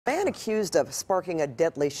Man accused of sparking a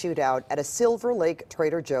deadly shootout at a Silver Lake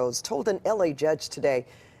Trader Joe's told an LA judge today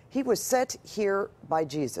he was sent here by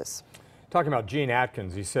Jesus. Talking about Gene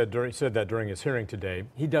Atkins, he said that during his hearing today.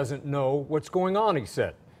 He doesn't know what's going on, he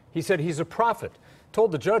said. He said he's a prophet.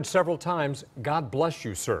 Told the judge several times, "God bless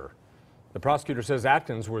you, sir." The prosecutor says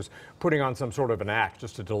Atkins was putting on some sort of an act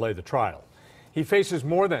just to delay the trial. He faces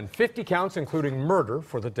more than 50 counts, including murder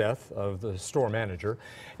for the death of the store manager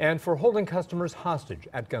and for holding customers hostage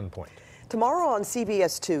at gunpoint. Tomorrow on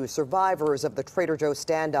CBS2, survivors of the Trader Joe's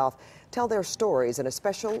standoff tell their stories in a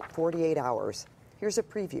special 48 hours. Here's a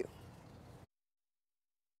preview.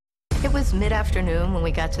 It was mid-afternoon when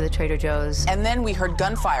we got to the Trader Joe's. And then we heard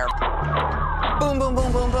gunfire. Boom, boom,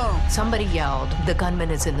 boom, boom, boom. Somebody yelled, "The gunman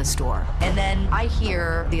is in the store." And then I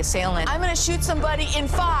hear the assailant, "I'm gonna shoot somebody in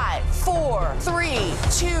 5, 4, 3,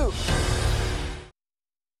 2.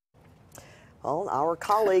 Well, our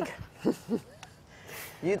colleague,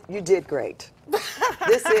 you did great.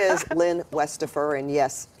 This is Lynne Westafer, and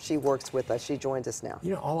yes, she works with us. She joins us now.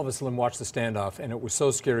 You know, all of us, Lynn, watched the standoff, and it was so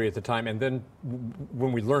scary at the time. And then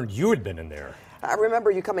when we learned you had been in there. I remember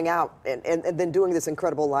you coming out and then doing this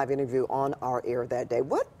incredible live interview on our air that day.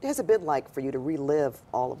 What has it been like for you to relive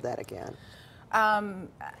all of that again?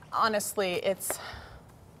 Honestly, it's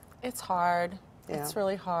hard. Yeah. It's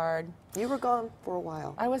really hard. You were gone for a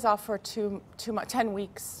while. I was off for 10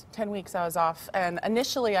 weeks. 10 weeks I was off, and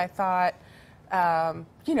initially I thought,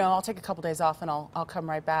 you know, I'll take a couple days off and I'll come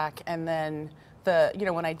right back. And then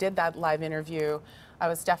when I did that live interview, I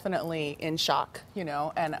was definitely in shock, you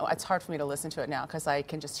know, and it's hard for me to listen to it now because I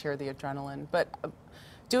can just hear the adrenaline. But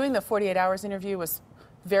doing the 48 hours interview was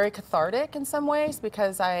very cathartic in some ways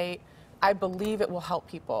because I believe it will help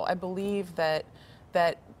people. I believe that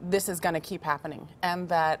this is going to keep happening, and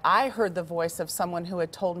that I heard the voice of someone who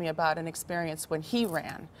had told me about an experience when he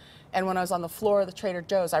ran. And when I was on the floor of the Trader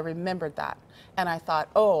Joe's, I remembered that. And I thought,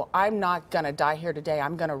 oh, I'm not going to die here today.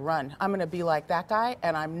 I'm going to run. I'm going to be like that guy,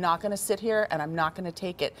 and I'm not going to sit here, and I'm not going to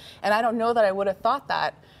take it. And I don't know that I would have thought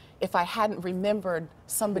that if I hadn't remembered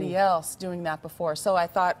somebody else doing that before. So I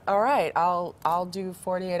thought, all right, I'll do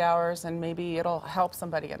 48 hours, and maybe it'll help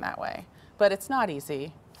somebody in that way. But it's not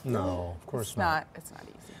easy. No, of course not. It's not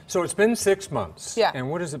easy. So it's been 6 months. Yeah. And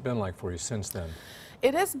what has it been like for you since then?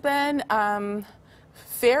 It has been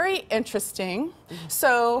very interesting.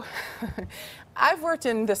 So I've worked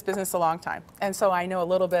in this business a long time, and so I know a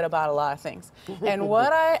little bit about a lot of things. And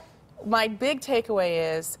my big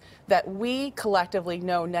takeaway is that we collectively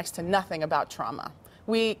know next to nothing about trauma.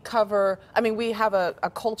 We have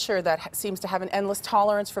a culture that seems to have an endless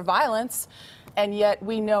tolerance for violence, and yet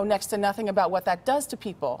we know next to nothing about what that does to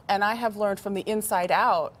people. And I have learned from the inside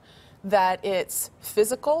out that it's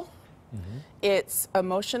physical, it's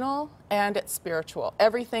emotional, and it's spiritual.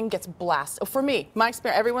 Everything gets blasted. For me, my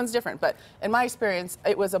experience, everyone's different, but in my experience,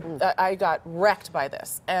 it was I got wrecked by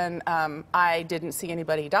this, and I didn't see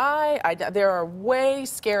anybody die. There are way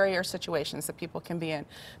scarier situations that people can be in,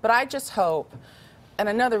 but I just hope. And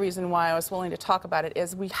another reason why I was willing to talk about it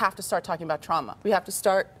is we have to start talking about trauma. We have to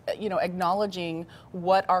start, acknowledging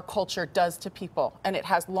what our culture does to people, and it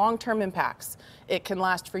has long-term impacts. It can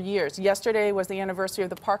last for years. Yesterday was the anniversary of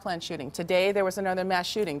the Parkland shooting. Today there was another mass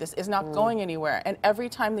shooting. This is not going anywhere. And every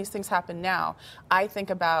time these things happen now, I think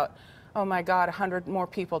about, oh my God, 100 more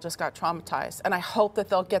people just got traumatized. And I hope that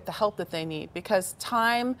they'll get the help that they need, because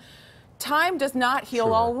time does not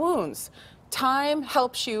heal all wounds. Time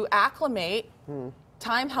helps you acclimate.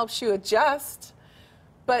 Time helps you adjust,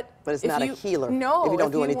 but it's not a healer. No, if you don't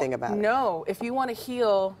do anything about it. No, if you want to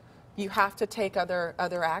heal, you have to take other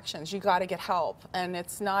actions. You got to get help, and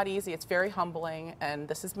it's not easy. It's very humbling, and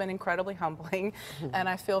this has been incredibly humbling. And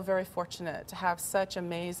I feel very fortunate to have such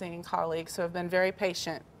amazing colleagues who have been very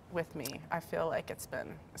patient with me. I feel like it's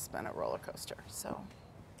been a roller coaster. So.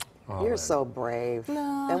 You're so brave,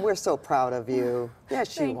 and we're so proud of you.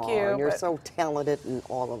 Yes, you are. And you're so talented and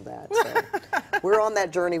all of that. So we're on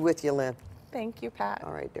that journey with you, Lynne. Thank you, Pat.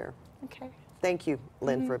 All right, dear. Okay. Thank you,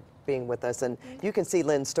 Lynne, for being with us. And you can see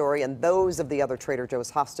Lynne's story and those of the other Trader Joe's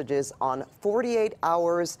hostages on 48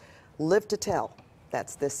 Hours Live to Tell.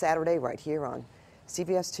 That's this Saturday right here on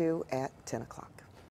CBS2 at 10 o'clock.